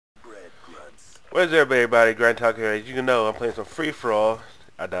What is up, everybody? Grand Talker. As you can know, I'm playing some free for all.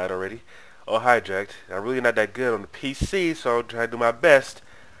 I died already. Or hijacked. I'm really not that good on the PC, so I'll try to do my best.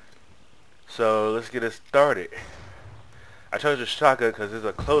 So let's get it started. I chose the shotgun because it's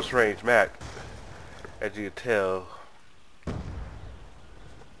a close range map, as you can tell.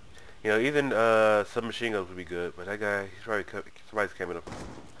 You know, even some machine guns would be good, but that guy, he's probably somebody's camping up.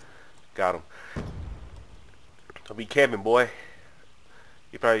 Got him. I'll be camping, boy.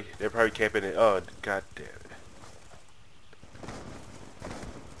 They're probably camping it. Oh, god damn it.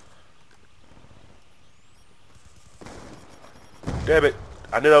 Damn it.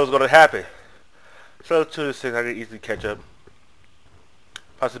 I knew that was going to happen. So 2 to 6, I can easily catch up.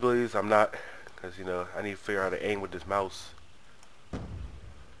 Possibilities, I'm not. Because, you know, I need to figure out how to aim with this mouse.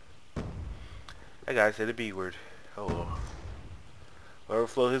 That guy said the B word. Oh well.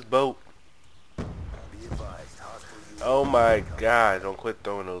 Overflow his boat. Oh my god, don't quit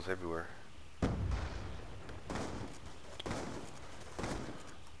throwing those everywhere.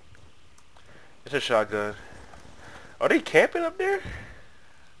 It's a shotgun. Are they camping up there?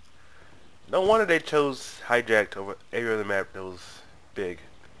 No wonder they chose hijacked over every other map that was big.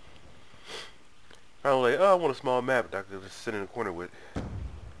 I was like, oh, I want a small map that I could just sit in the corner with. And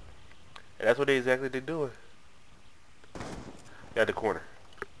that's what they're doing. At the corner.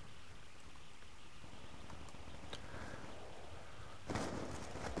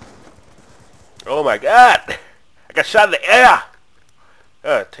 Oh my god! I got shot in the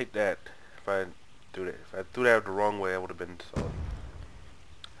air! Take that. If I threw that the wrong way, I would have been solid.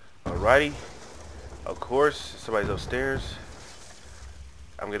 Alrighty. Of course, somebody's upstairs.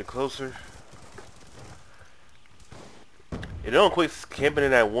 I'm getting closer. If they don't quit camping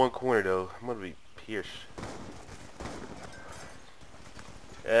in that one corner though, I'm gonna be pierced.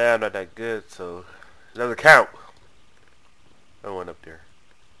 Yeah, I'm not that good, so it doesn't count. No one up there.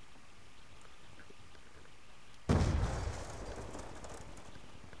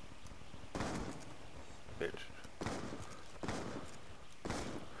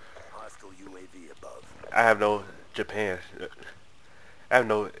 I have no Japan. I have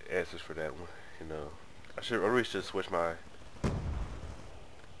no answers for that one. You know, I really should switch my.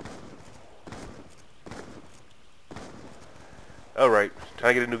 All right, time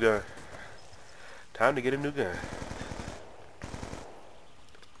to get a new gun. Time to get a new gun.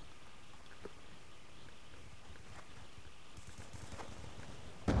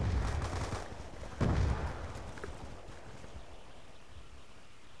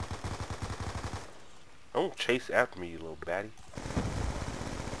 Don't chase after me, you little baddie.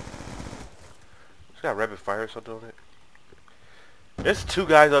 It's got rapid fire or something on it. There's 2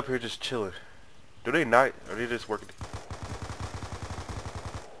 guys up here just chilling. Do they not? Or are they just working?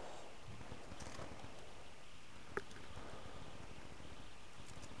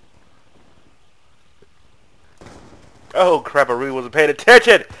 Oh crap, I really wasn't paying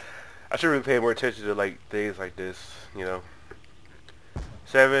attention! I should really pay more attention to like things like this, you know.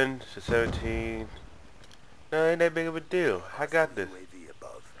 7 to 17. No, ain't that big of a deal. I got this.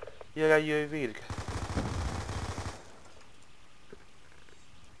 Yeah, I got UAV.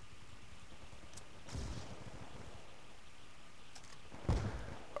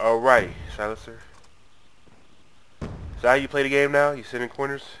 Alright, silencer. Is that how you play the game now? You sit in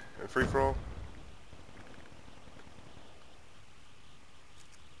corners and free for all?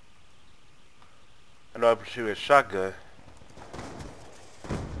 I know I'm shooting a shotgun.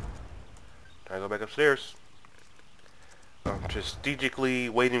 I go back upstairs. I'm just strategically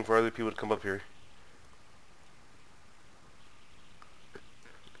waiting for other people to come up here.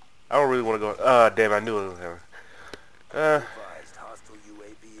 I don't really want to go. Damn, I knew it was happening.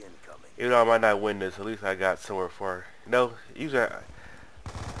 Even though I might not win this, at least I got somewhere far. No, usually,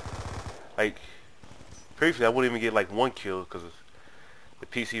 like, previously I wouldn't even get like 1 kill because the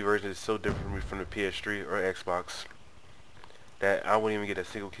PC version is so different from the PS3 or Xbox that I wouldn't even get a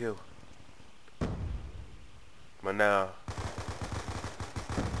single kill. But now,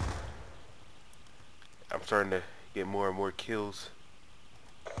 I'm starting to get more and more kills.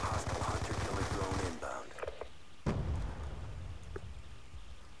 Hostile hunter killer drone inbound.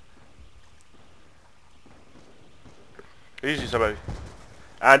 Easy, somebody.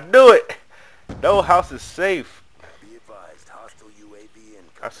 I knew it! No house is safe. Be advised, hostile UAV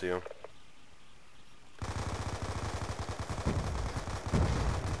incoming. I see him.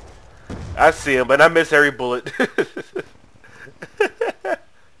 I see him, but I miss every bullet.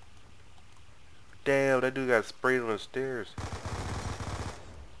 Damn, that dude got sprayed on the stairs.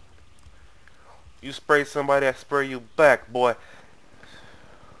 You spray somebody, I spray you back, boy.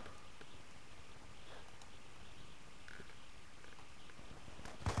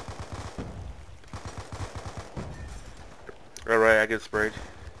 Alright, I get sprayed.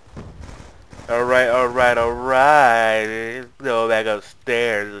 Alright, alright, alright. Go back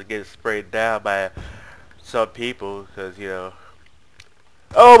upstairs and get sprayed down by some people, because, you know.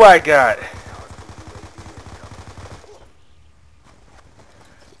 Oh my god!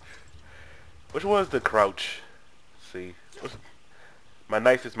 Which one's the crouch? Let's see. My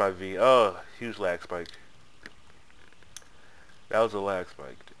knife is my V. Oh, huge lag spike. That was a lag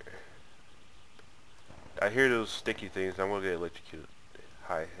spike. I hear those sticky things. I'm gonna get electrocuted.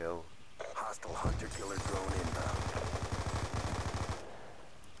 High hell. Hostile hunter-killer drone inbound.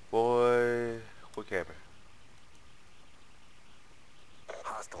 Boy, what camera?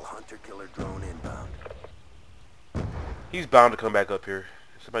 Hostile hunter-killer drone inbound. He's bound to come back up here.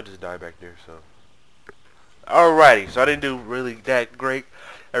 Somebody just died back there, so. Alrighty, so I didn't do really that great.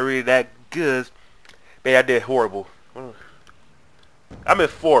 I really that good. Man, I did horrible. I'm in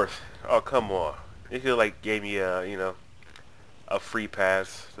fourth. Oh, come on. They could like gave me a, you know, a free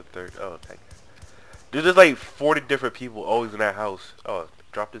pass to third. Oh, thank you. Dude, there's like 40 different people always in that house. Oh,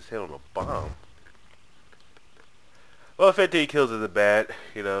 dropped his head on a bomb. Well, 15 kills isn't bad,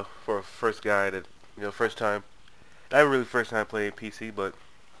 you know, for a first guy that, you know, first time. Not really first time playing PC, but,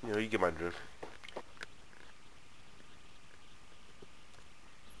 you know, you get my drift.